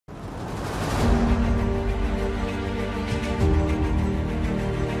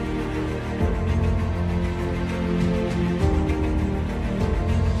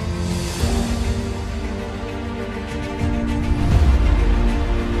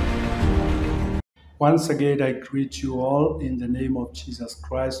Once again, I greet you all in the name of Jesus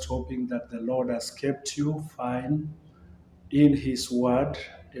Christ, hoping that the Lord has kept you fine in His Word.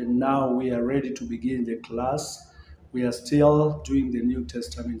 And now we are ready to begin the class. We are still doing the New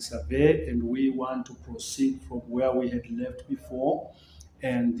Testament survey, and we want to proceed from where we had left before.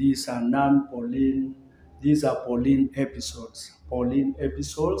 And these are Pauline episodes. Pauline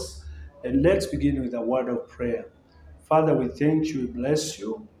episodes. And let's begin with a word of prayer. Father, we thank you, we bless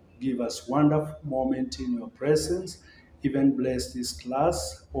you. Give us wonderful moment in your presence. Even bless this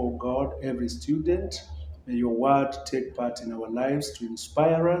class, oh God, every student. May your word take part in our lives to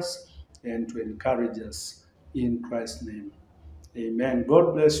inspire us and to encourage us in Christ's name. Amen.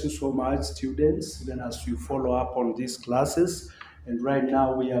 God bless you so much, students, even as you follow up on these classes. And right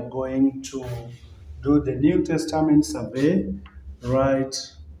now we are going to do the New Testament survey right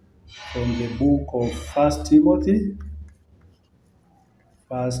from the book of First Timothy.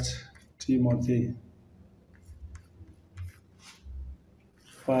 First Timothy.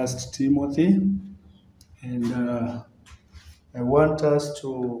 First Timothy. And I want us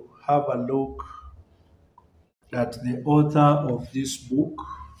to have a look at the author of this book.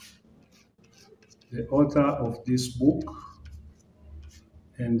 The author of this book.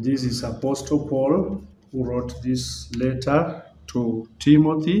 And this is Apostle Paul, who wrote this letter to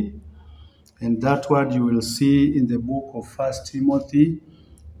Timothy. And that one you will see in the book of First Timothy,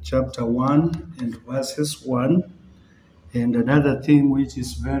 chapter 1 and verses 1. And another thing which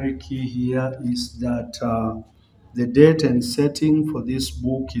is very key here is that the date and setting for this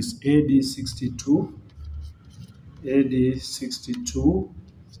book is AD 62, AD 62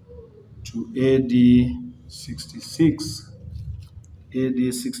 to AD 66,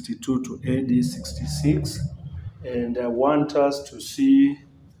 AD 62 to AD 66. And I want us to see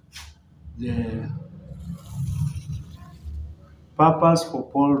the purpose for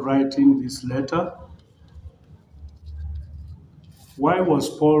Paul writing this letter. Why was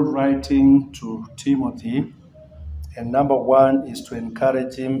Paul writing to Timothy? And number one is to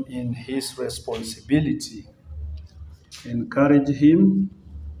encourage him in his responsibility. Encourage him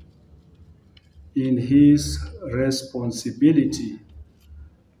in his responsibility.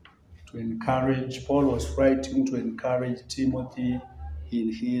 Paul was writing to encourage Timothy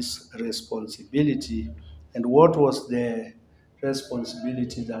in his responsibility. And what was the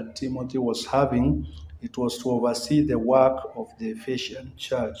responsibility that Timothy was having? It was to oversee the work of the Ephesian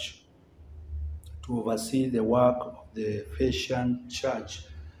church. To oversee the work of the Ephesian church.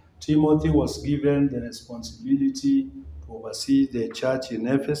 Timothy was given the responsibility to oversee the church in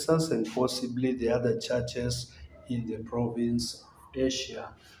Ephesus and possibly the other churches in the province of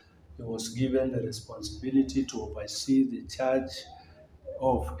Asia. He was given the responsibility to oversee the church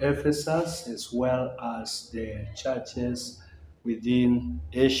of Ephesus as well as the churches within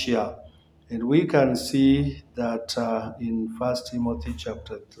Asia. And we can see that in 1 Timothy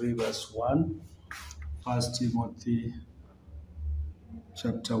chapter 3 verse 1, 1 Timothy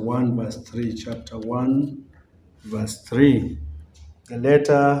chapter 1 verse 3, chapter 1 verse 3. The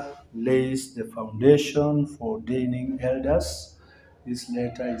letter lays the foundation for ordaining elders. This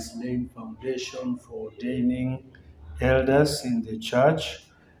letter is laying foundation for ordaining elders in the church,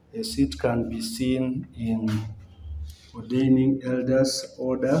 as it can be seen in ordaining elders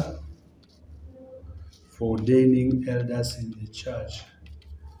order for ordaining elders in the church.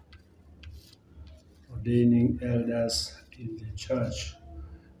 Ordaining elders in the church.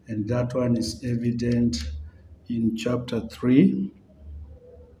 And that one is evident in chapter 3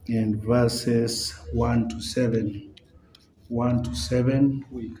 and verses 1 to 7. 1 to 7,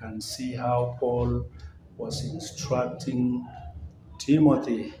 we can see how Paul was instructing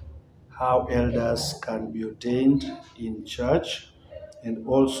Timothy how elders can be ordained in church and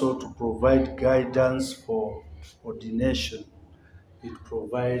also to provide guidance for ordination. It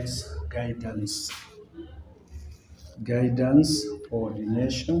provides guidance for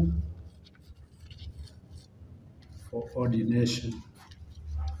ordination,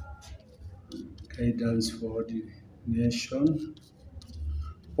 guidance for ordination.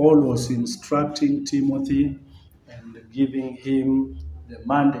 Paul was instructing Timothy and giving him the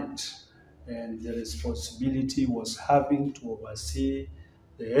mandate, and the responsibility was having to oversee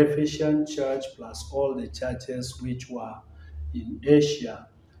the Ephesian church plus all the churches which were in Asia,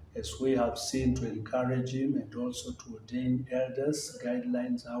 as we have seen, to encourage him and also to ordain elders,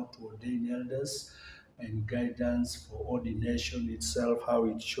 guidelines how to ordain elders, and guidance for ordination itself, how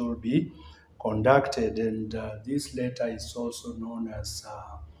it should be conducted. And this letter is also known as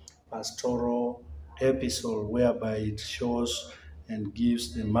pastoral epistle, whereby it shows and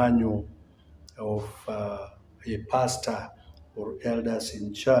gives the manual of a pastor or elders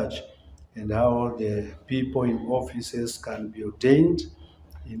in church. and how the people in offices can be ordained.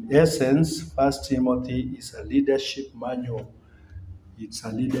 In essence, First Timothy is a leadership manual. It's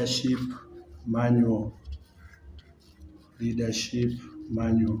a leadership manual. Leadership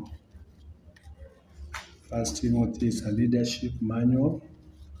manual. First Timothy is a leadership manual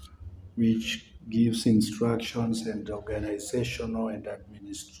which gives instructions and organizational and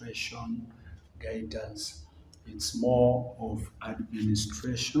administration guidance. It's more of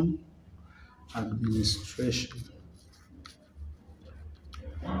administration, administration,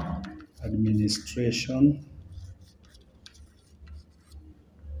 administration,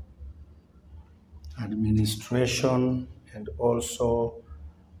 and also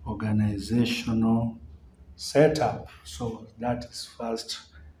organizational setup. So that is First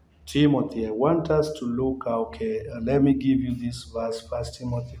Timothy. I want us to look, okay, let me give you this verse, First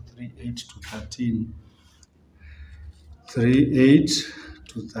Timothy 3:8 to 13. 3:8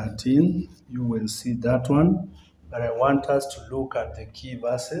 to 13. You will see that one. But I want us to look at the key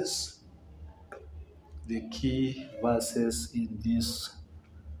verses. The key verses in this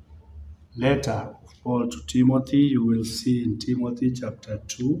letter of Paul to Timothy. You will see in Timothy chapter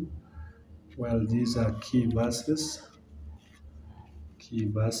 2. Well, these are key verses. Key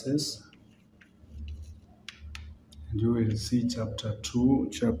verses. And you will see chapter 2,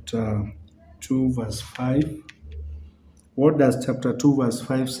 verse 5. What does chapter 2, verse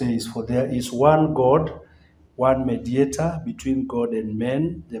 5 say? For there is one God, one mediator between God and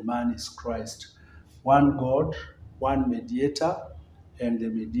men. The man is Christ. One God, one mediator, and the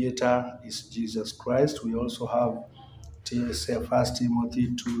mediator is Jesus Christ. We also have 1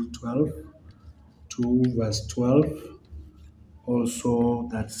 Timothy 2:12, 2 verse 12. Also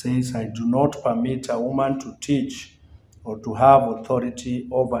that says, I do not permit a woman to teach or to have authority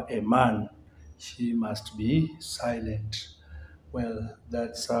over a man. She must be silent. Well,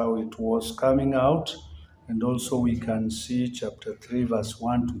 that's how it was coming out. And also we can see chapter 3, verse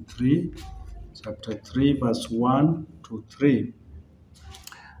 1 to 3. Chapter 3, verse 1 to 3.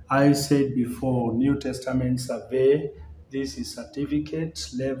 I said before, New Testament survey, this is certificate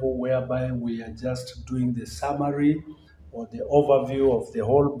level whereby we are just doing the summary or the overview of the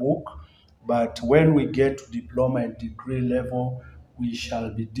whole book. But when we get to diploma and degree level, we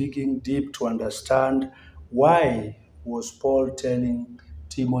shall be digging deep to understand why was Paul telling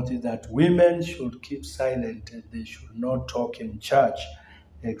Timothy that women should keep silent and they should not talk in church,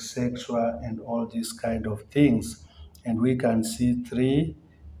 etc., and all these kind of things. And we can see 3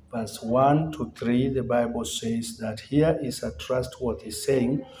 verse 1 to 3, the Bible says that here is a trustworthy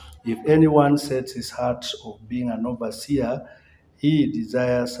saying, if anyone sets his heart of being an overseer, he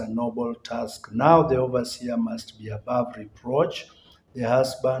desires a noble task. Now the overseer must be above reproach, the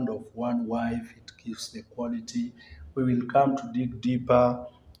husband of one wife. It gives the quality. We will come to dig deeper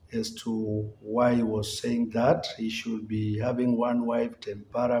as to why he was saying that. He should be having one wife,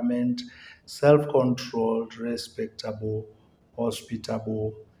 temperament, self-controlled, respectable,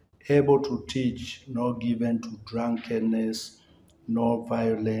 hospitable, able to teach, not given to drunkenness, not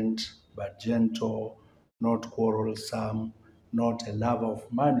violent, but gentle, not quarrelsome, not a lover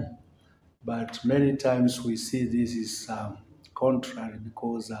of money. But many times we see this is contrary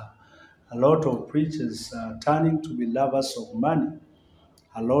because a lot of preachers are turning to be lovers of money.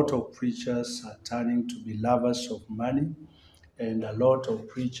 A lot of preachers are turning to be lovers of money, and a lot of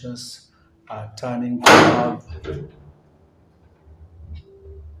preachers are turning to have.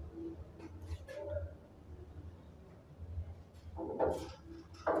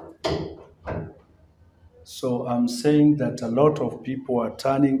 So I'm saying that a lot of people are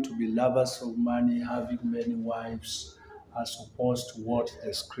turning to be lovers of money, having many wives, as opposed to what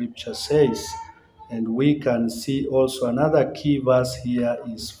the scripture says. And we can see also another key verse here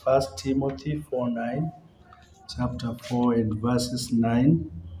is 1 Timothy 4:9, chapter 4 and verses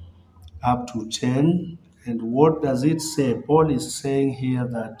 9 up to 10. And what does it say? Paul is saying here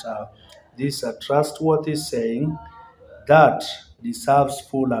that this is a trustworthy saying that deserves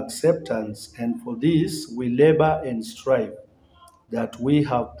full acceptance, and for this we labor and strive, that we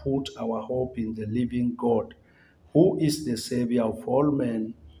have put our hope in the living God, who is the Savior of all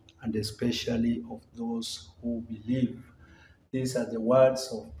men, and especially of those who believe. These are the words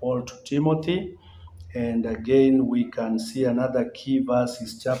of Paul to Timothy. And again, we can see another key verse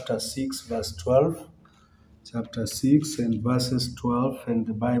is chapter 6, verse 12. Chapter 6 and verses 12, and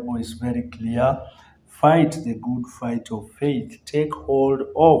the Bible is very clear. Fight the good fight of faith. Take hold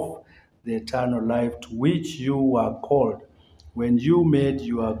of the eternal life to which you were called when you made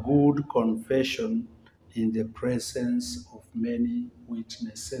your good confession in the presence of many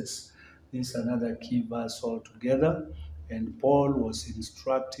witnesses. This is another key verse altogether. And Paul was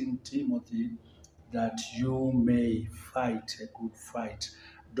instructing Timothy that you may fight a good fight.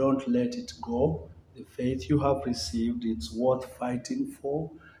 Don't let it go. The faith you have received, it's worth fighting for,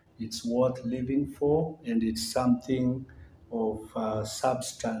 it's worth living for, and it's something of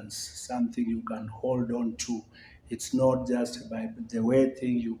substance, something you can hold on to. It's not just by the way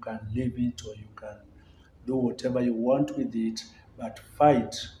thing you can live it or you can do whatever you want with it, but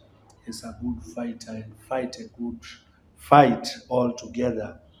fight is a good fighter and fight a good fight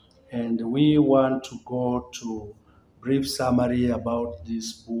altogether. And we want to go to brief summary about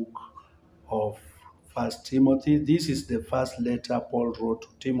this book of First Timothy. This is the first letter Paul wrote to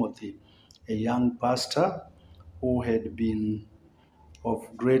Timothy, a young pastor who had been of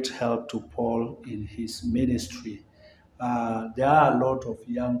great help to Paul in his ministry. There are a lot of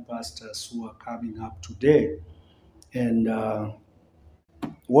young pastors who are coming up today, and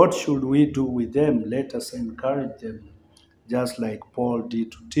what should we do with them? Let us encourage them, just like Paul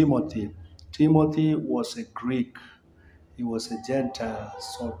did to Timothy. Timothy was a Greek, he was a Gentile,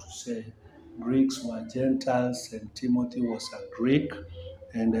 so to say. Greeks were Gentiles, and Timothy was a Greek.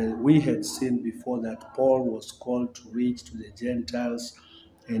 And we had seen before that Paul was called to reach to the Gentiles,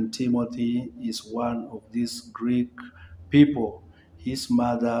 and Timothy is one of these Greek people. His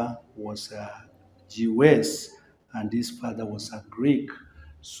mother was a Jewess, and his father was a Greek.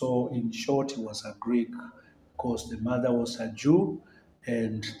 So, in short, he was a Greek because the mother was a Jew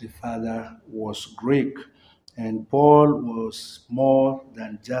and the father was Greek. And Paul was more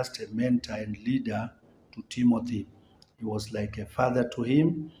than just a mentor and leader to Timothy. He was like a father to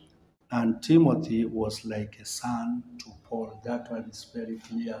him, and Timothy was like a son to Paul. That one is very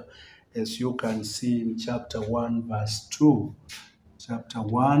clear, as you can see in chapter 1, verse 2. Chapter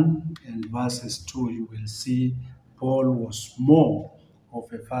 1 and verses 2, you will see Paul was more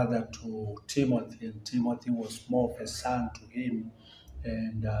of a father to Timothy, and Timothy was more of a son to him,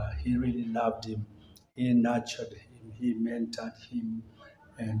 and he really loved him. He nurtured him, he mentored him,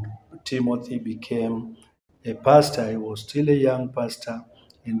 and Timothy became a pastor. He was still a young pastor.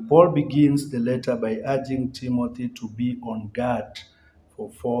 And Paul begins the letter by urging Timothy to be on guard for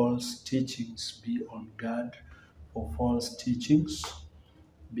false teachings. Be on guard for false teachings.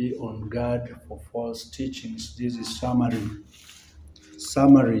 Be on guard for false teachings. This is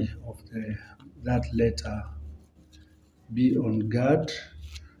summary of that letter. Be on guard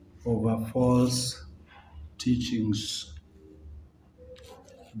over false teachings.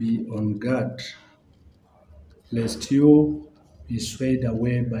 Be on guard, lest you be swayed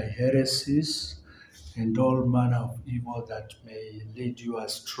away by heresies and all manner of evil that may lead you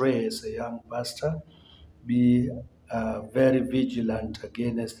astray as a young pastor. Be very vigilant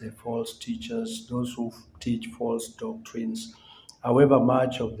against the false teachers, those who teach false doctrines. However,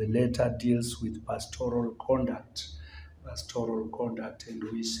 much of the letter deals with pastoral conduct. Pastoral conduct, and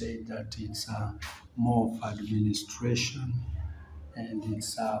we say that it's more of administration, and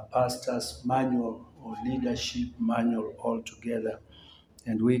it's a pastor's manual or leadership manual altogether.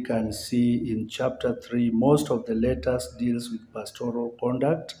 And we can see in chapter 3, most of the letters deals with pastoral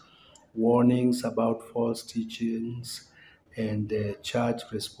conduct, warnings about false teachings, and the church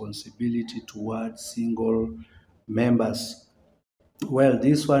responsibility towards single members. Well,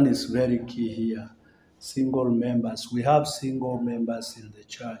 this one is very key here. Single members. We have single members in the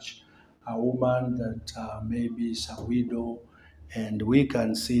church. A woman that maybe is a widow, and we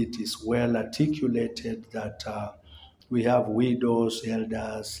can see it is well articulated that we have widows,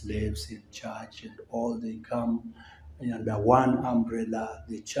 elders, slaves in church, and all they come under one umbrella,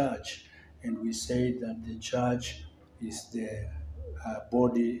 the church. And we say that the church is the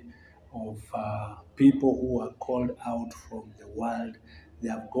body of people who are called out from the world. They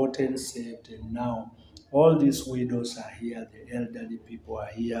have gotten saved, and now all these widows are here, the elderly people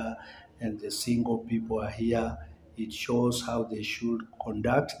are here, and the single people are here. It shows how they should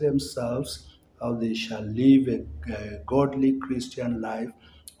conduct themselves, how they shall live a godly Christian life.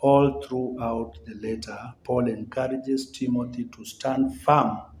 All throughout the letter, Paul encourages Timothy to stand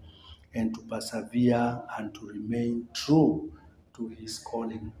firm and to persevere and to remain true to his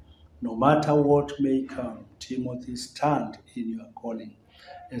calling. No matter what may come, Timothy, stand in your calling.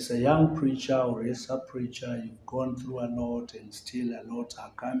 As a young preacher or as a preacher, you've gone through a lot and still a lot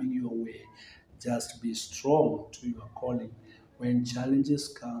are coming your way. Just be strong to your calling. When challenges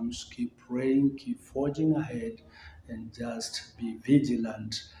come, keep praying, keep forging ahead, and just be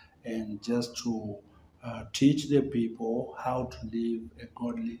vigilant, and just to teach the people how to live a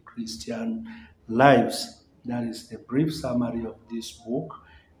godly Christian lives. That is the brief summary of this book,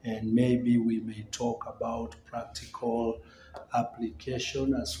 and maybe we may talk about practical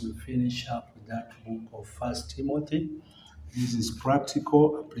application as we finish up with that book of First Timothy. This is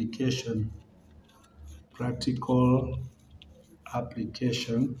practical application. Practical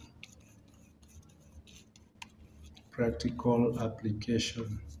application. Practical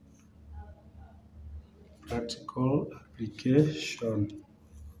application. Practical application.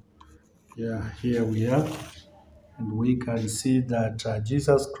 Yeah, here we are. And we can see that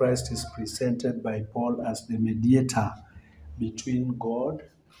Jesus Christ is presented by Paul as the mediator between God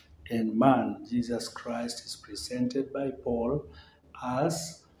and man. Jesus Christ is presented by Paul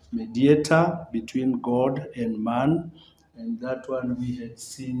as mediator between God and man. And that one we had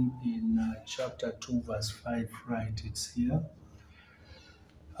seen in chapter 2, verse 5, right? It's here.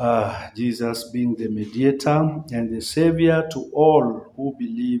 Jesus being the mediator and the savior to all who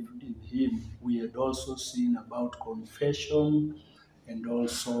believe in him. We had also seen about confession and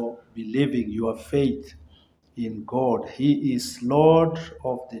also believing your faith in God. He is Lord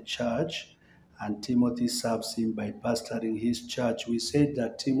of the church, and Timothy serves him by pastoring his church. We said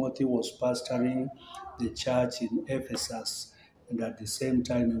that Timothy was pastoring the church in Ephesus, and at the same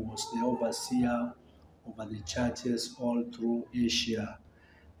time, he was the overseer over the churches all through Asia,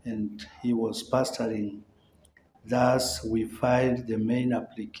 and he was pastoring. Thus, we find the main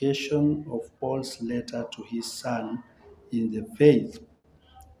application of Paul's letter to his son in the faith.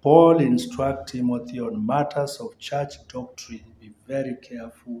 Paul instructs Timothy on matters of church doctrine. Be very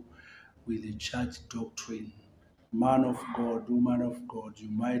careful with the church doctrine. Man of God, woman of God, you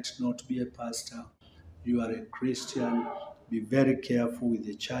might not be a pastor, you are a Christian. Be very careful with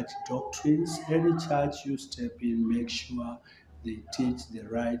the church doctrines. Any church you step in, make sure they teach the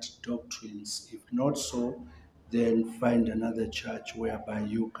right doctrines. If not so, then find another church whereby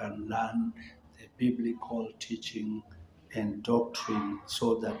you can learn the biblical teaching and doctrine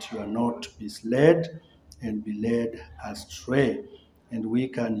so that you are not misled and be led astray. And we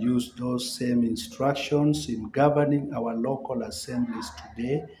can use those same instructions in governing our local assemblies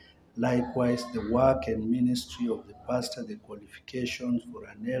today. Likewise, the work and ministry of the pastor, the qualifications for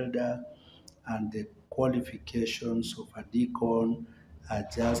an elder, and the qualifications of a deacon are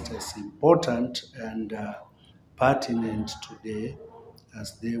just as important and pertinent today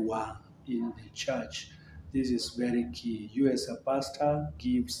as they were in the church. This is very key. You, as a pastor,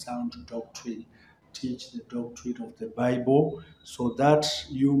 give sound doctrine, teach the doctrine of the Bible, so that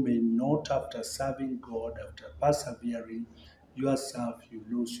you may not, after serving God, after persevering yourself, you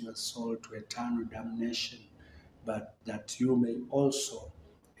lose your soul to eternal damnation, but that you may also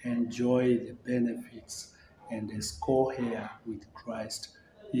enjoy the benefits and the score here with Christ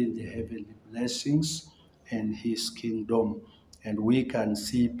in the heavenly blessings and his kingdom. And we can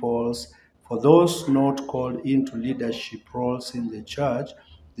see Paul's, for those not called into leadership roles in the church,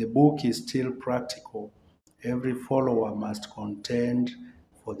 the book is still practical. Every follower must contend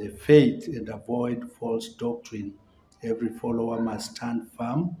for the faith and avoid false doctrine. Every follower must stand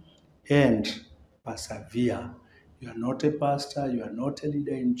firm and persevere. You are not a pastor, you are not a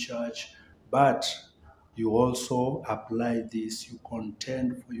leader in church, but you also apply this. You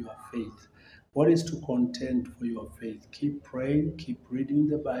contend for your faith. What is to contend for your faith? Keep praying, keep reading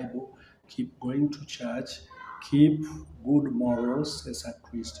the Bible, keep going to church, keep good morals as a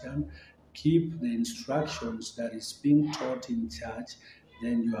Christian, keep the instructions that is being taught in church,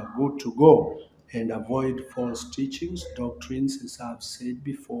 then you are good to go. And avoid false teachings, doctrines, as I've said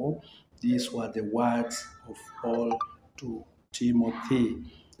before. These were the words of Paul to Timothy.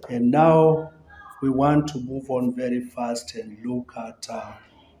 And now we want to move on very fast and look at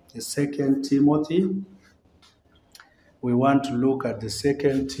the second Timothy. We want to look at the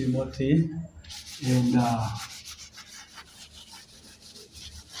second Timothy, and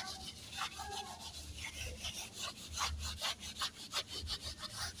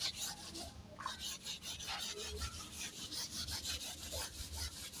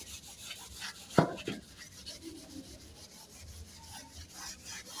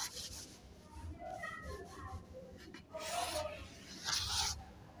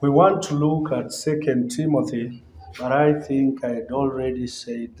we want to look at second Timothy, but I think I had already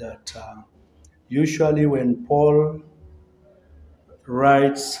said that usually when Paul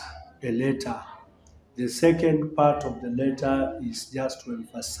writes a letter, the second part of the letter is just to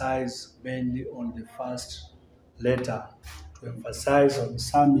emphasize mainly on the first letter, to emphasize on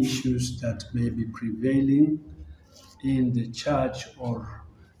some issues that may be prevailing in the church or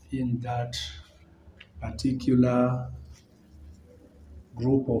in that particular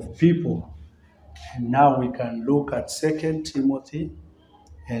group of people. And now we can look at Second Timothy,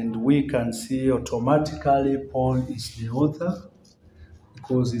 and we can see automatically Paul is the author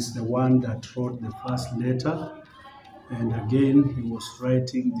because he's the one that wrote the first letter. And again, he was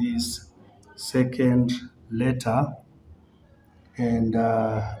writing this second letter And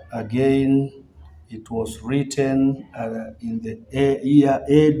again, it was written in the year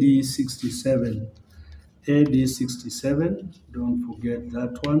AD 67. AD 67, don't forget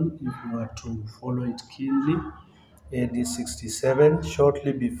that one if you are to follow it keenly. AD 67,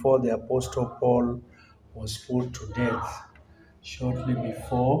 shortly before the Apostle Paul was put to death. Shortly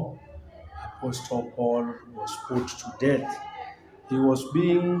before Apostle Paul was put to death. He was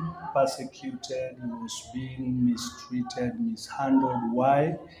being persecuted, he was being mistreated, mishandled.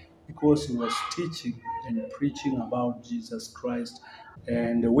 Why? Because he was teaching and preaching about Jesus Christ.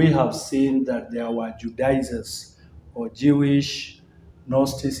 And we have seen that there were Judaizers or Jewish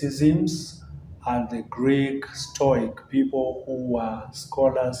Gnosticisms and the Greek Stoic people who were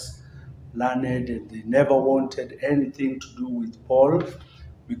scholars, learned, and they never wanted anything to do with Paul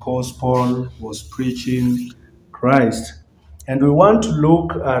because Paul was preaching Christ. And we want to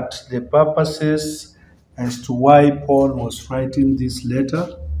look at the purposes as to why Paul was writing this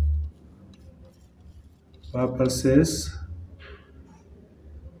letter. Purposes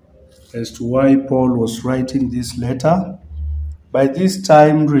as to why Paul was writing this letter. By this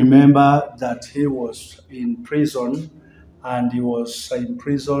time, remember that he was in prison and he was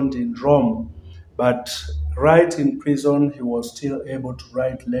imprisoned in Rome. But right in prison, he was still able to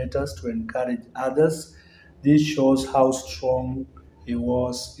write letters to encourage others. This shows how strong he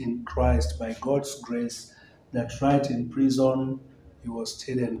was in Christ by God's grace, that right in prison, he was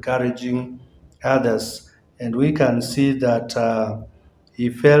still encouraging others. And we can see that he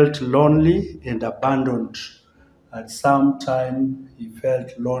felt lonely and abandoned. At some time, he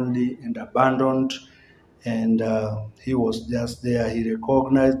felt lonely and abandoned, and he was just there. He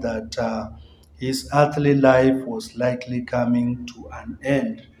recognized that his earthly life was likely coming to an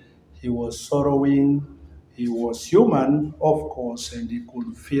end. He was sorrowing. He was human, of course, and he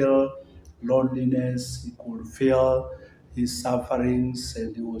could feel loneliness. He could feel his sufferings,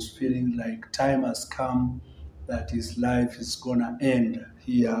 and he was feeling like time has come that his life is gonna end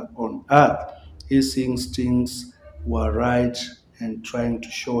here on earth. His instincts were right and trying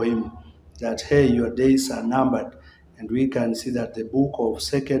to show him that, hey, your days are numbered. And we can see that the book of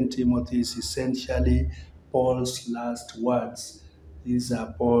Second Timothy is essentially Paul's last words. These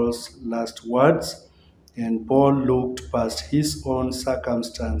are Paul's last words. And Paul looked past his own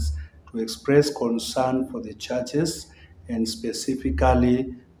circumstance to express concern for the churches and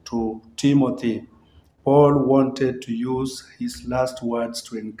specifically to Timothy. Paul wanted to use his last words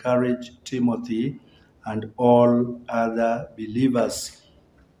to encourage Timothy and all other believers.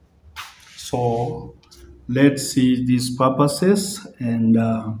 So let's see these purposes. And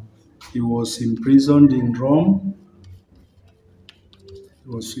he was imprisoned in Rome. He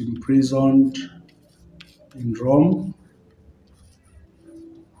was imprisoned in Rome.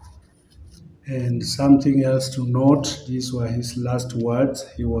 And something else to note, these were his last words.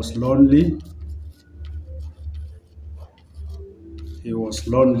 He was lonely. He was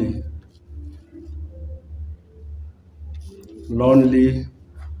lonely. Lonely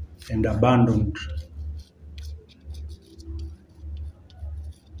and abandoned.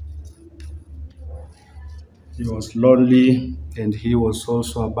 He was lonely and he was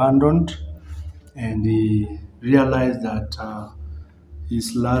also abandoned, and he realized that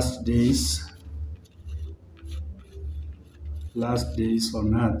his last days on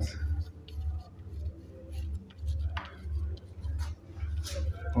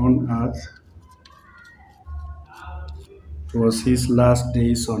earth, it was his last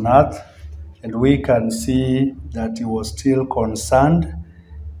days on earth, and we can see that he was still concerned.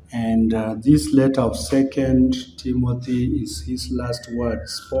 And this letter of Second Timothy is his last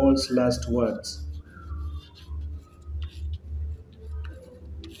words, Paul's last words.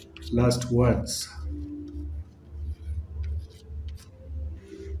 Last words.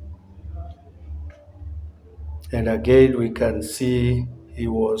 And again, we can see he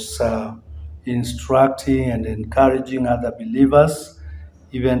was instructing and encouraging other believers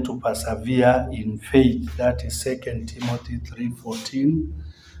even to persevere in faith. That is 2 Timothy 3:14.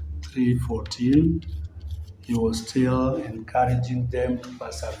 3:14. He was still encouraging them to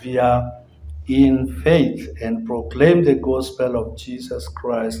persevere in faith and proclaim the gospel of Jesus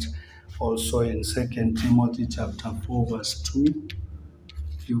Christ. Also in 2 Timothy chapter 4, verse 2,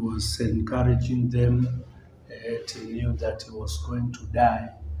 he was encouraging them. He knew that he was going to die.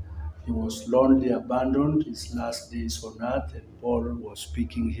 He was lonely, abandoned, his last days on earth, and Paul was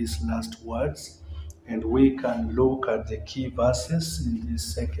speaking his last words. And we can look at the key verses in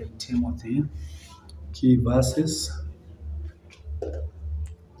this 2 Timothy. Key verses.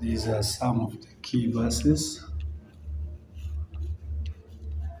 These are some of the key verses.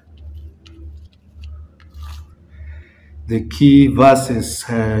 The key verses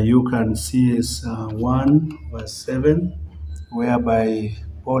you can see is 1 verse 7, whereby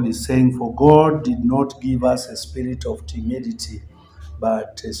Paul is saying, "For God did not give us a spirit of timidity,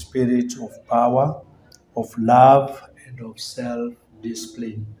 but a spirit of power, of love, and of self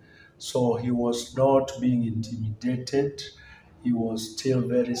discipline." So he was not being intimidated, he was still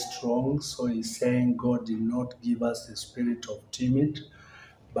very strong. So he's saying, God did not give us the spirit of timid,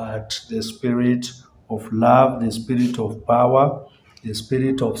 but the spirit of love, the spirit of power, the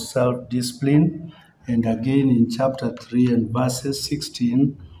spirit of self discipline. And again in chapter 3 and verses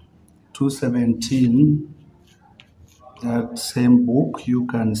 16 to 17, that same book, you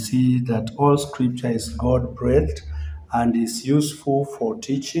can see that all scripture is God breathed and is useful for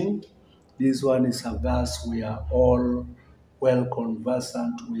teaching. This one is a verse we are all well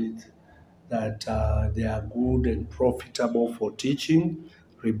conversant with, that they are good and profitable for teaching,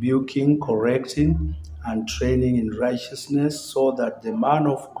 rebuking, correcting, and training in righteousness, so that the man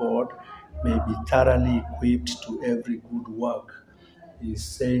of God may be thoroughly equipped to every good work. He's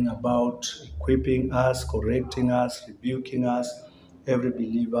saying about equipping us, correcting us, rebuking us, every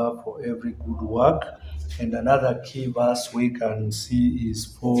believer for every good work. And another key verse we can see is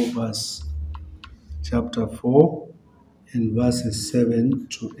 4 verse chapter 4 in verses 7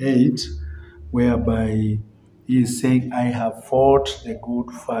 to 8, whereby he is saying, I have fought the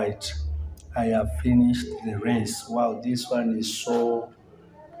good fight. I have finished the race. Wow, this one is so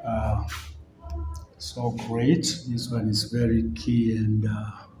great. This one is very key, and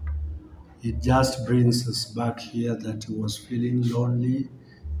it just brings us back here that he was feeling lonely.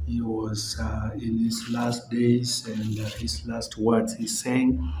 He was in his last days, and his last words, he's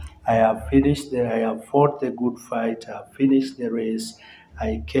saying, I have fought the good fight, I have finished the race,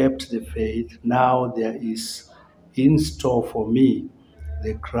 I kept the faith. Now there is in store for me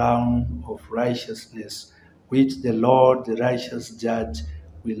the crown of righteousness, which the Lord, the righteous judge,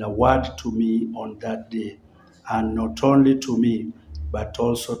 will award to me on that day, and not only to me, but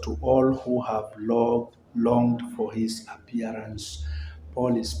also to all who have longed for his appearance.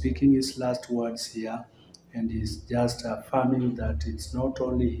 Paul is speaking his last words here, and he's just affirming that it's not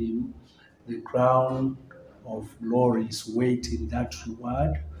only him, the crown of glory is waiting, that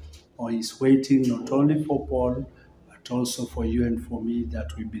reward, or is waiting not only for Paul, but also for you and for me,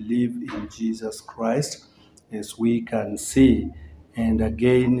 that we believe in Jesus Christ, as we can see. And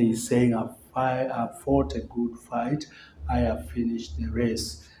again, he's saying, I've fought a good fight, I have finished the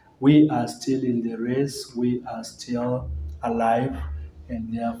race. We are still in the race, we are still alive,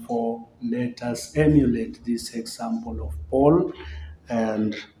 and therefore let us emulate this example of Paul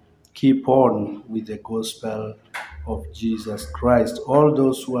and keep on with the gospel of Jesus Christ. All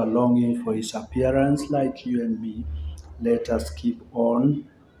those who are longing for his appearance, like you and me, let us keep on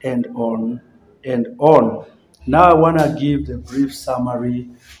and on and on. Now I want to give the brief summary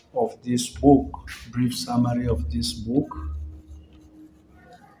of this book. Brief summary of this book.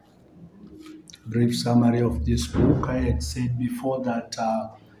 Brief summary of this book. I had said before that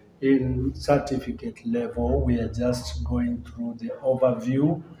in certificate level, we are just going through the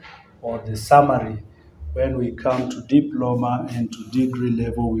overview or the summary. When we come to diploma and to degree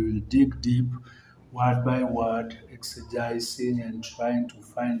level, we will dig deep, word by word, exegising and trying to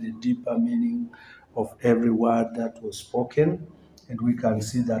find the deeper meaning of every word that was spoken. And we can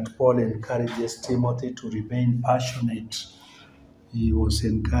see that Paul encourages Timothy to remain passionate. He was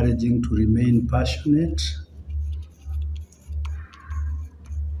encouraging to remain passionate.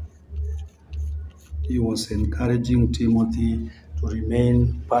 He was encouraging Timothy to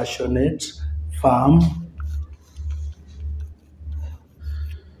remain passionate, firm.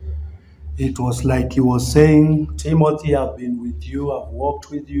 It was like he was saying, Timothy, I've been with you, I've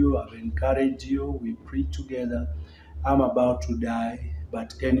walked with you, I've encouraged you, we preach together. I'm about to die,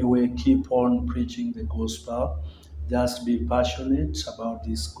 but anyway, keep on preaching the gospel. Just be passionate about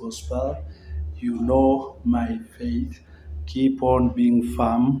this gospel. You know my faith. Keep on being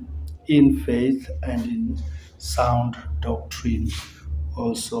firm in faith and in sound doctrine.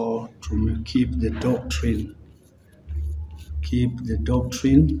 Also, to keep the doctrine. Keep the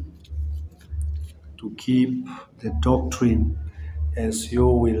doctrine. To keep the doctrine, as you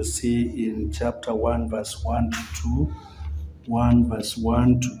will see in chapter 1, verse 1 to 2. 1 verse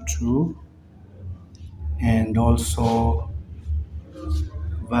 1 to 2, and also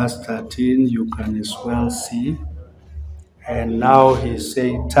verse 13 you can as well see. And now he's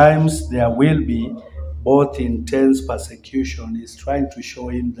saying times there will be both intense persecution. He's trying to show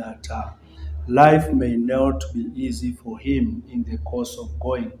him that life may not be easy for him in the course of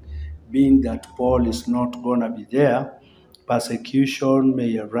going, being that Paul is not going to be there. Persecution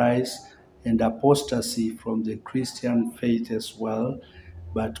may arise, and apostasy from the Christian faith as well.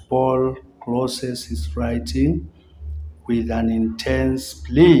 But Paul closes his writing with an intense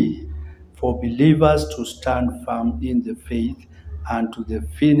plea for believers to stand firm in the faith and to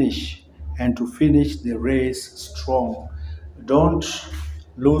finish the race strong. Don't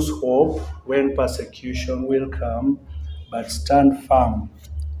lose hope when persecution will come, but stand firm.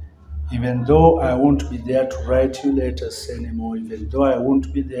 Even though I won't be there to write you letters anymore, even though I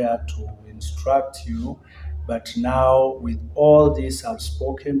won't be there to instruct you, but now with all this I've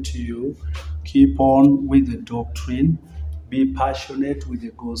spoken to you, keep on with the doctrine, be passionate with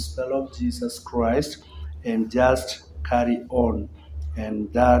the gospel of Jesus Christ, and just carry on.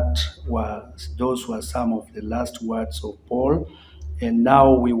 And those were some of the last words of Paul. And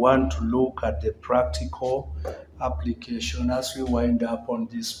now we want to look at the practical application as we wind up on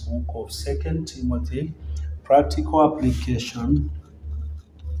this book of Second Timothy. Practical application,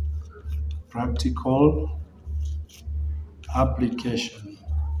 practical application,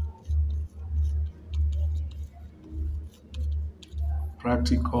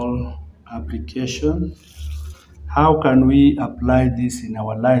 practical application. How can we apply this in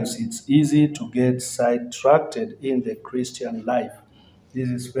our lives? It's easy to get sidetracked in the Christian life. This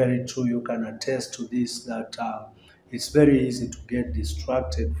is very true. You can attest to this that it's very easy to get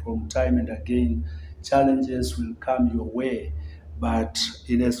distracted from time and again. Challenges will come your way. But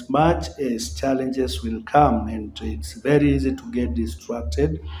in as much as challenges will come and it's very easy to get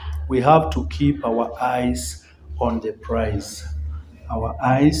distracted, we have to keep our eyes on the prize. Our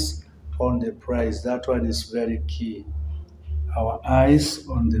eyes on the prize. That one is very key. Our eyes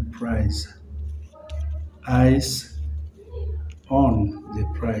on the prize. Eyes on the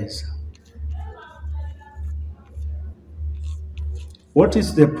prize. What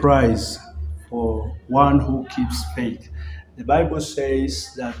is the prize for one who keeps faith? The Bible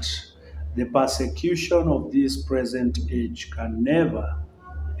says that the persecution of this present age can never,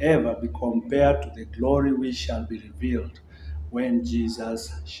 ever be compared to the glory which shall be revealed when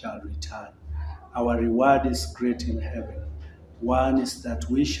Jesus shall return. Our reward is great in heaven. One is that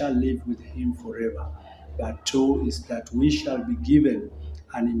we shall live with him forever, but two is that we shall be given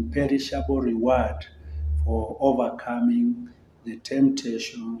an imperishable reward for overcoming the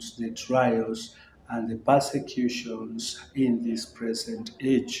temptations, the trials, and the persecutions in this present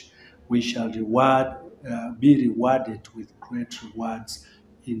age. We shall be rewarded with great rewards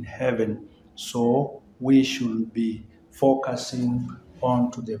in heaven. So we should be focusing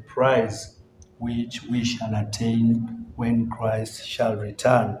on to the prize which we shall attain when Christ shall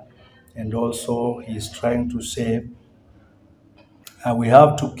return. And also he is trying to say we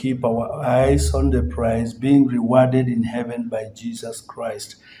have to keep our eyes on the prize, being rewarded in heaven by Jesus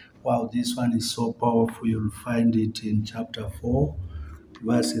Christ. Wow, this one is so powerful. You'll find it in chapter 4,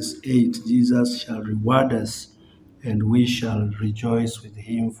 verses 8. Jesus shall reward us, and we shall rejoice with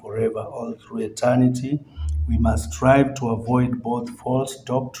him forever, all through eternity. We must strive to avoid both false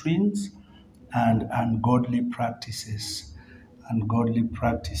doctrines and ungodly practices. Ungodly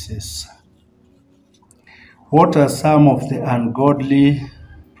practices. What are some of the ungodly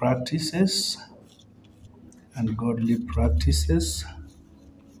practices? Ungodly practices.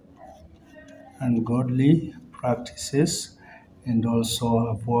 Ungodly practices, and also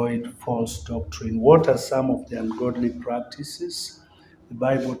avoid false doctrine. What are some of the ungodly practices? The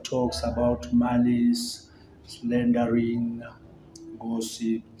Bible talks about malice, slandering,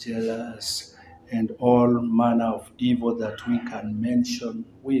 gossip, jealous, and all manner of evil that we can mention.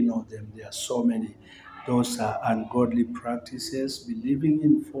 We know them. There are so many. Those are ungodly practices, believing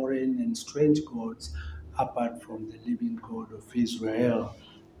in foreign and strange gods apart from the living God of Israel.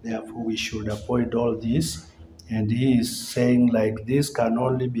 Therefore, we should avoid all this. And he is saying like this can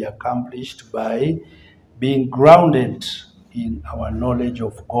only be accomplished by being grounded in our knowledge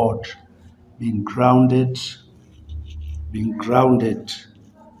of God. Being grounded.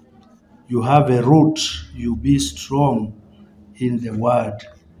 You have a root, you be strong in the word,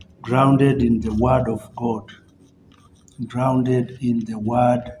 grounded in the word of God, grounded in the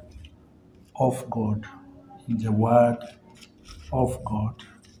word of God, in the word of God,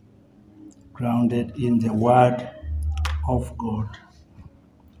 grounded in the word of God.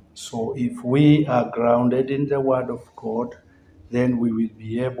 So if we are grounded in the word of God, then we will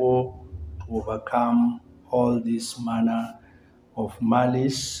be able to overcome all this manner of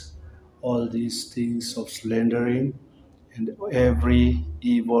malice, all these things of slandering, and every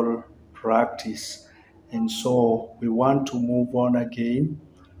evil practice. And so we want to move on again,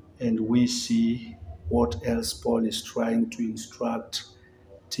 and we see what else Paul is trying to instruct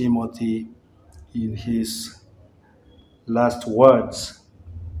Timothy in his last words.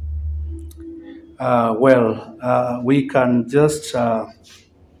 We can just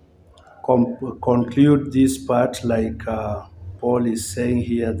conclude this part like Paul is saying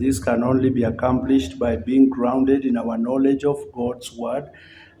here. This can only be accomplished by being grounded in our knowledge of God's word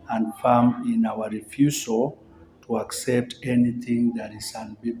and firm in our refusal to accept anything that is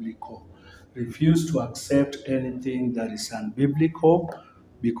unbiblical. Refuse to accept anything that is unbiblical,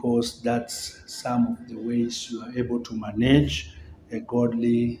 because that's some of the ways you are able to manage a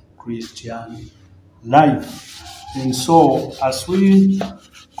godly Christian life. And so, as we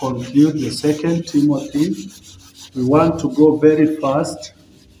conclude the second Timothy, we want to go very fast.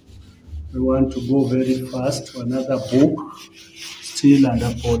 We want to go very fast to another book, still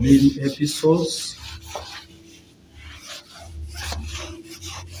under Pauline epistles.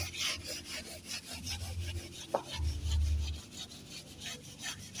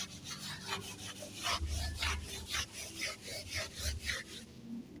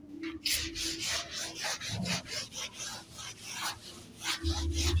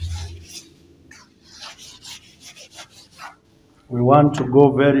 We want to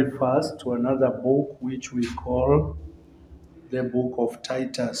go very fast to another book which we call the book of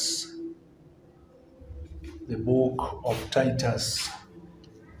Titus. The book of Titus.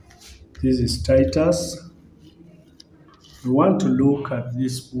 This is Titus. We want to look at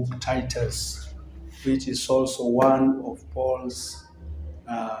this book, Titus, which is also one of Paul's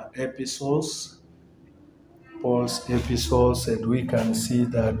epistles. Paul's epistles, and we can see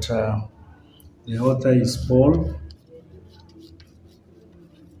that the author is Paul.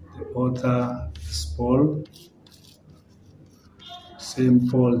 The author is Paul, Saint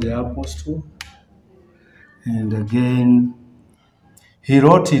Paul the Apostle. And again, he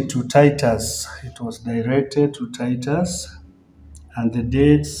wrote it to Titus. It was directed to Titus. And the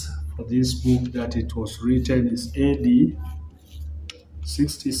dates for this book that it was written is AD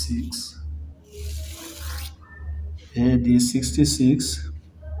 66. AD 66.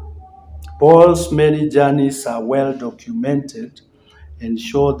 Paul's many journeys are well documented and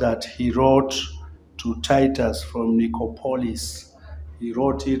show that he wrote to Titus from Nicopolis. He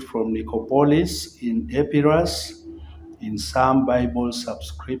wrote it from Nicopolis in Epirus. In some Bible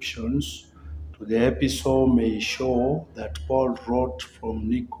subscriptions to the epistle may show that Paul wrote from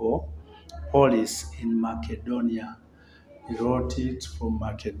Nicopolis in Macedonia. He wrote it from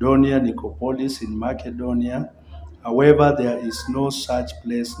Macedonia, Nicopolis in Macedonia. However, there is no such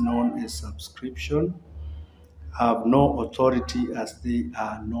place known as subscription, have no authority as they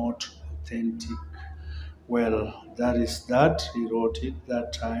are not authentic. Well, that is that. He wrote it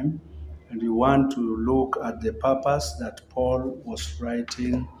that time. And we want to look at the purpose that Paul was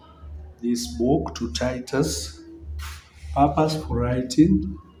writing this book to Titus. Purpose for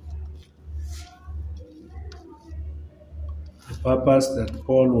writing. The purpose that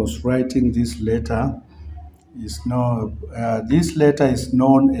Paul was writing this letter is this letter is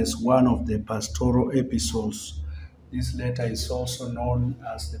known as one of the pastoral epistles. This letter is also known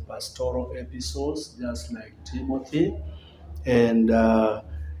as the pastoral epistles, just like Timothy. And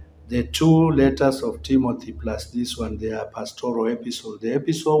the two letters of Timothy plus this one, they are pastoral epistles. The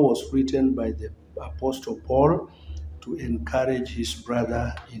epistle was written by the Apostle Paul to encourage his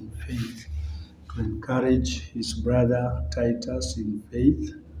brother in faith. To encourage his brother Titus in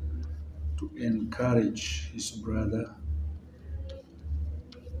faith. To encourage his brother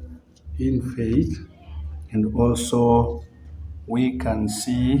in faith. And also we can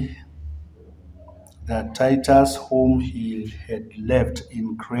see that Titus, whom he had left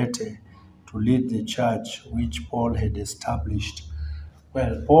in Crete to lead the church which Paul had established.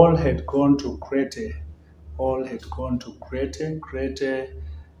 Well, Paul had gone to Crete. Paul had gone to Crete. Crete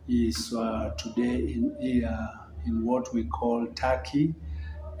is today in what we call Turkey.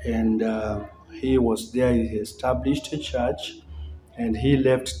 And he was there, he established a church, and he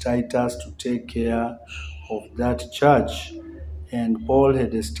left Titus to take care of that church. And Paul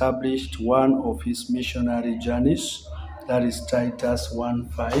had established one of his missionary journeys, that is Titus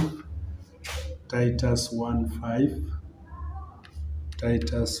 1:5. Titus 1:5.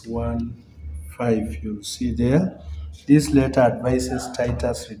 Titus 1:5, you'll see there. This letter advises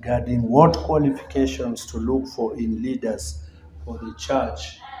Titus regarding what qualifications to look for in leaders for the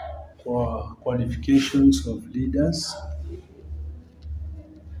church. Qualifications of leaders.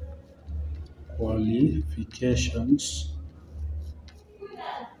 Qualifications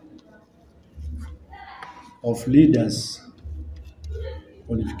of leaders.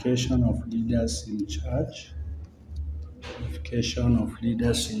 Qualification of leaders in church. Qualification of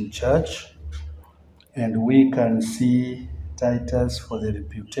leaders in church. And we can see Titus for the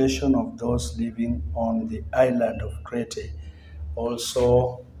reputation of those living on the island of Crete.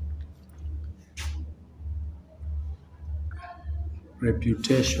 Also,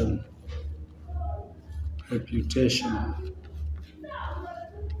 Reputation. Reputation.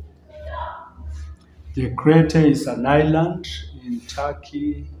 The Crete is an island in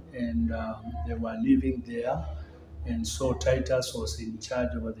Turkey, and they were living there. And so Titus was in charge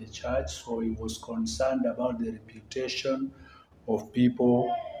over the church, so he was concerned about the reputation of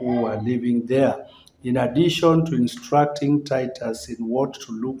people who were living there. In addition to instructing Titus in what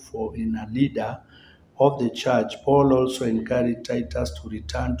to look for in a leader of the church, Paul also encouraged Titus to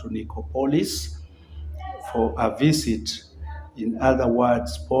return to Nicopolis for a visit. In other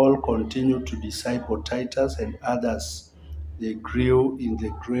words, Paul continued to disciple Titus and others. They grew in the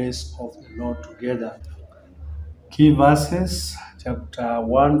grace of the Lord together. Key verses, chapter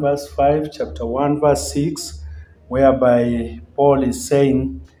 1, verse 5, chapter 1, verse 6, whereby Paul is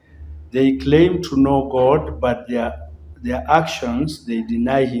saying, they claim to know God, but their actions, they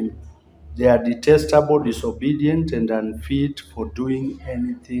deny him. They are detestable, disobedient, and unfit for doing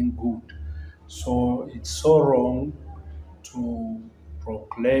anything good. So it's so wrong to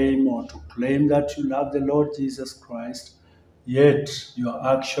proclaim or to claim that you love the Lord Jesus Christ, yet your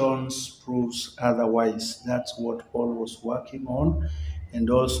actions proves otherwise. That's what Paul was working on. And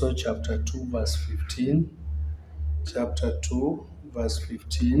also chapter 2, verse 15. Chapter 2, verse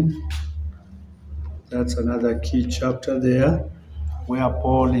 15. That's another key chapter there, where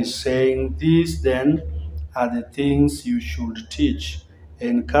Paul is saying, these then are the things you should teach,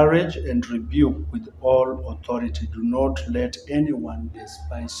 encourage and rebuke with all authority. Do not let anyone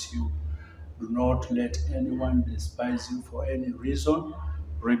despise you. Do not let anyone despise you for any reason.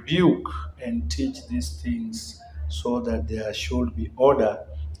 Rebuke and teach these things so that there should be order.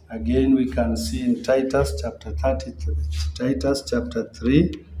 Again, we can see in Titus chapter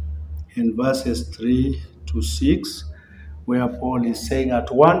 3, in verses 3 to 6, where Paul is saying,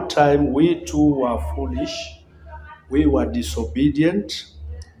 at one time we too were foolish, we were disobedient,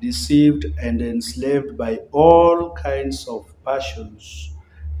 deceived, and enslaved by all kinds of passions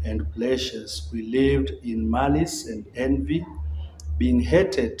and pleasures. We lived in malice and envy, being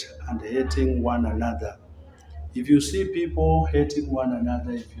hated and hating one another. If you see people hating one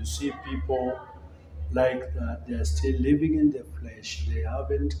another, if you see people like that, they are still living in the flesh. They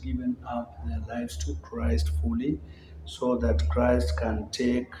haven't given up their lives to Christ fully so that Christ can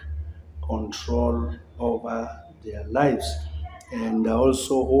take control over their lives. And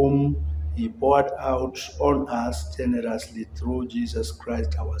also whom he poured out on us generously through Jesus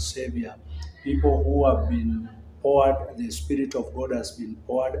Christ our Savior. People who have been poured, the Spirit of God has been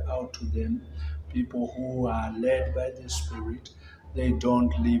poured out to them. People who are led by the Spirit, they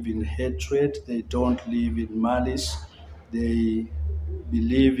don't live in hatred, they don't live in malice, they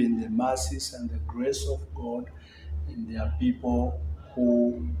believe in the mercies and the grace of God, and they are people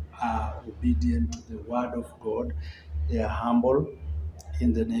who are obedient to the word of God. They are humble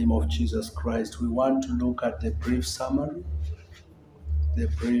in the name of Jesus Christ. We want to look at the brief summary. The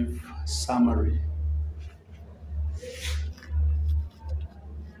brief summary.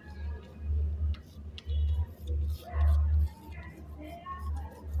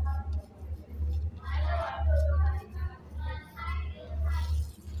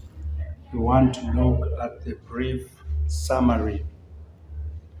 We want to look at the brief summary.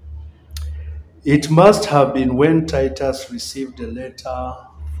 It must have been when Titus received a letter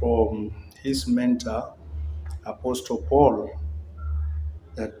from his mentor, Apostle Paul,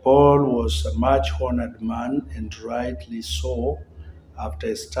 that Paul was a much honored man, and rightly so, after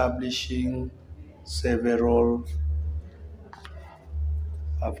establishing several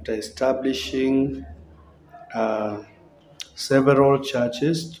several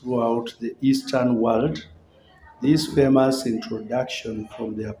churches throughout the Eastern world. This famous introduction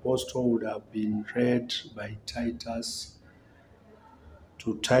from the apostle would have been read by Titus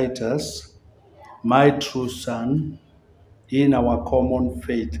to Titus, my true son, in our common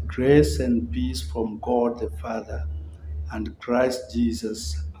faith, grace and peace from God the Father and Christ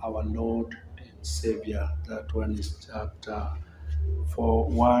Jesus, our Lord and Savior. That one is chapter 4,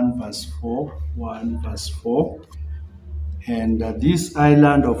 1 verse 4, 1 verse 4. And this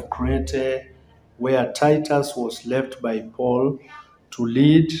island of Crete, where Titus was left by Paul to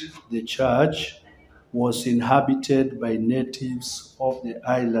lead the church, was inhabited by natives of the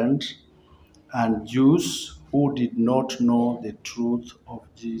island and Jews who did not know the truth of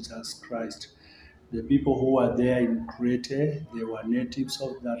Jesus Christ. The people who were there in Crete, they were natives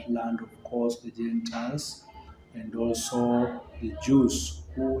of that land, of course, the Gentiles, and also the Jews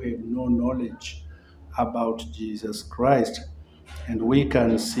who had no knowledge about Jesus Christ. And we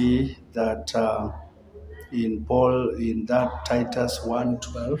can see that in that Titus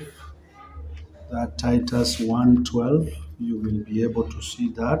 1:12, you will be able to see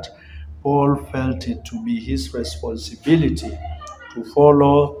that Paul felt it to be his responsibility to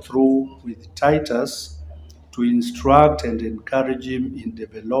follow through with Titus to instruct and encourage him in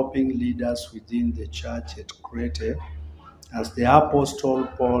developing leaders within the church at Crete, as the Apostle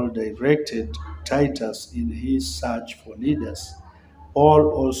Paul directed Titus in his search for leaders.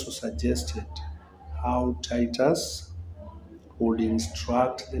 Paul also suggested how Titus would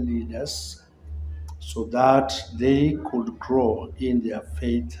instruct the leaders so that they could grow in their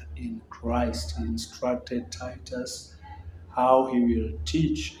faith in Christ. He instructed Titus how he will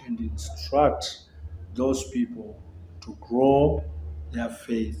teach and instruct those people to grow their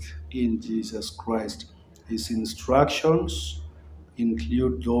faith in Jesus Christ. His instructions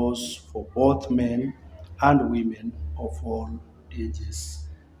include those for both men and women of all ages.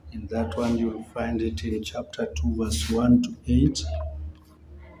 In that one, you'll find it in chapter 2, verse 1 to 8.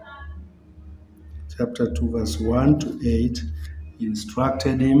 Chapter 2, verse 1 to 8, he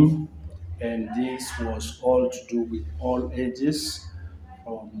instructed him, and this was all to do with all ages,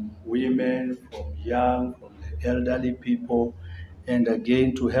 from women, from young, from the elderly people, and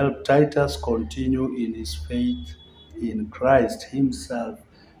again to help Titus continue in his faith in Christ himself.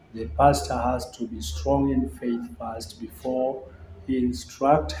 The pastor has to be strong in faith first before he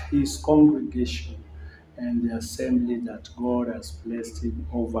instructs his congregation and the assembly that God has placed him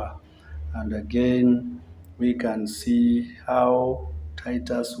over. And again, we can see how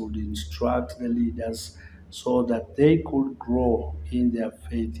Titus would instruct the leaders so that they could grow in their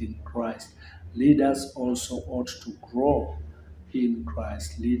faith in Christ. Leaders also ought to grow in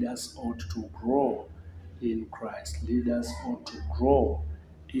Christ. Leaders ought to grow in Christ. Leaders ought to grow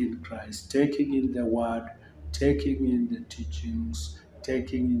in Christ, taking in the word, taking in the teachings,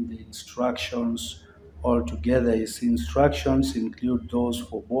 taking in the instructions altogether. His instructions include those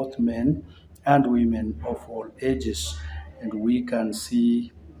for both men and women of all ages. And we can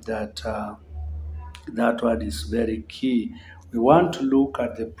see that that word is very key. We want to look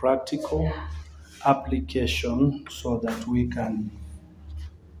at the practical application so that we can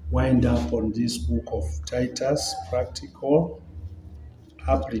wind up on this book of Titus. Practical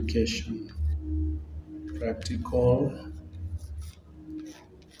application. Practical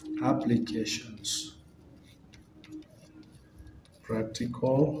applications.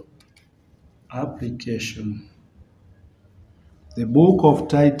 Practical application. The book of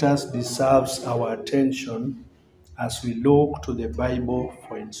Titus deserves our attention as we look to the Bible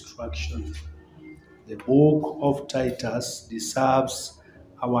for instruction. The book of Titus deserves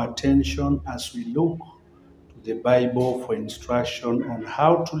our attention as we look to the Bible for instruction on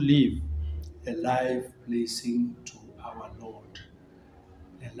how to live a life pleasing to our Lord.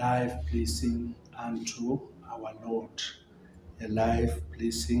 A life pleasing unto our Lord. A life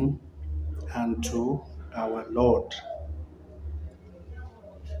pleasing unto our Lord.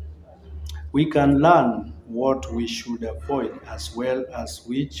 We can learn what we should avoid as well as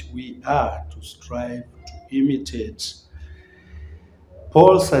which we are to strive to imitate.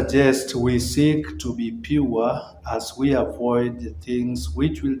 Paul suggests we seek to be pure as we avoid the things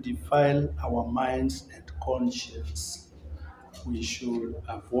which will defile our minds and conscience. We should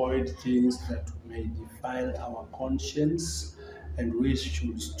avoid things that may defile our conscience, and we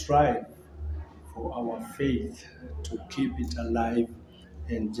should strive for our faith to keep it alive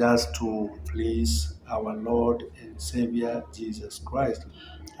and just to please our Lord and Savior Jesus Christ.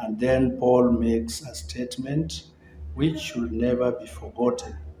 And then Paul makes a statement which should never be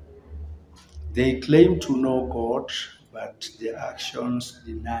forgotten. They claim to know God, but their actions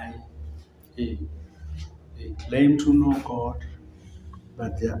deny Him. They claim to know God,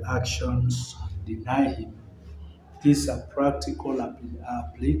 but their actions deny Him. This is a practical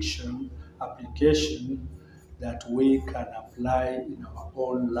application that we can apply in our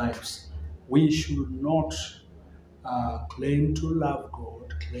own lives. We should not claim to love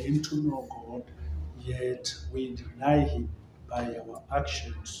God, claim to know God, yet we deny Him by our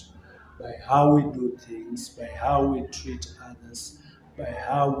actions, by how we do things, by how we treat others, by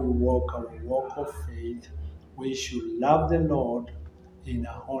how we walk our walk of faith. We should love the Lord in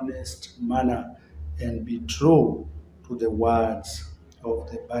a honest manner and be true to the words of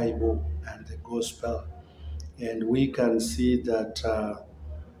the Bible and the gospel. And we can see that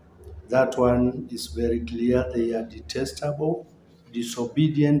that one is very clear. They are detestable,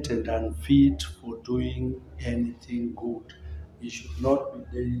 disobedient, and unfit for doing anything good. We should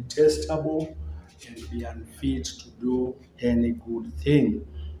not be detestable and be unfit to do any good thing.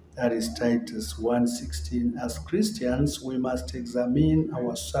 That is Titus 1:16. As Christians, we must examine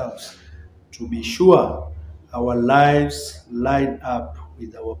ourselves to be sure our lives line up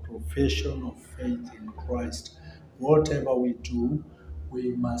with our profession of faith in Christ. whatever we do,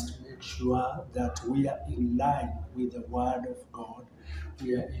 we must make sure that we are in line with the Word of God.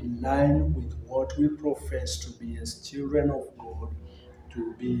 We are in line with what we profess to be as children of God,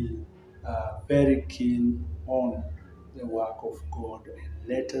 to be very keen on the work of God. And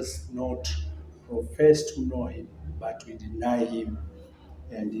let us not profess to know Him, but we deny Him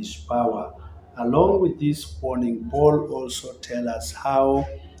and His power. Along with this warning, Paul also tells us how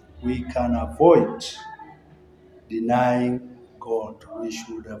we can avoid denying God. We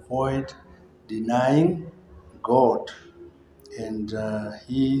should avoid denying God. And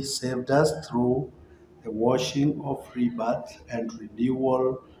He saved us through the washing of rebirth and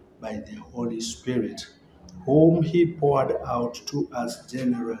renewal by the Holy Spirit, whom He poured out to us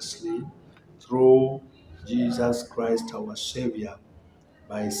generously through Jesus Christ our Savior.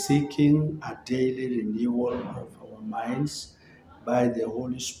 By seeking a daily renewal of our minds by the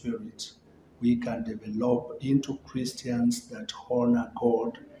Holy Spirit, we can develop into Christians that honor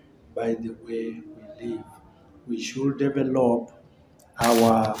God by the way we live. We should develop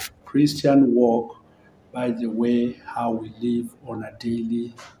our Christian walk by the way how we live on a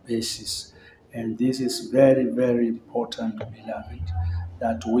daily basis. And this is very, very important, beloved,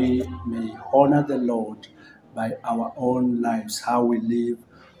 that we may honor the Lord by our own lives, how we live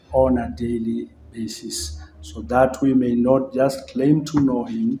on a daily basis, so that we may not just claim to know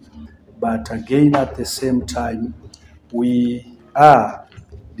Him, but again at the same time, we are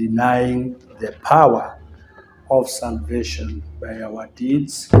denying the power of salvation by our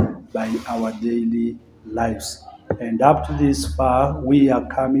deeds, by our daily lives. And up to this far, we are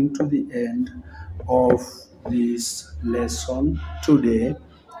coming to the end of this lesson today.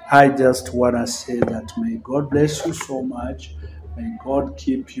 I just want to say that may God bless you so much. May God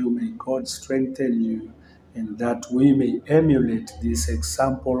keep you. May God strengthen you. And that we may emulate this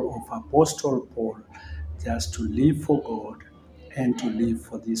example of Apostle Paul, just to live for God and to live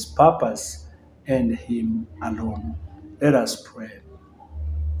for this purpose and Him alone. Let us pray.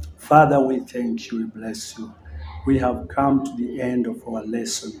 Father, we thank you, we bless you. We have come to the end of our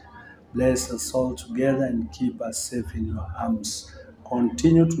lesson. Bless us all together and keep us safe in your arms.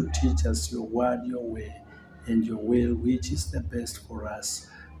 Continue to teach us your word, your way, and your will, which is the best for us.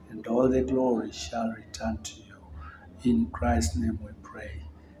 And all the glory shall return to you. In Christ's name we pray.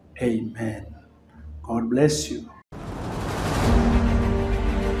 Amen. God bless you.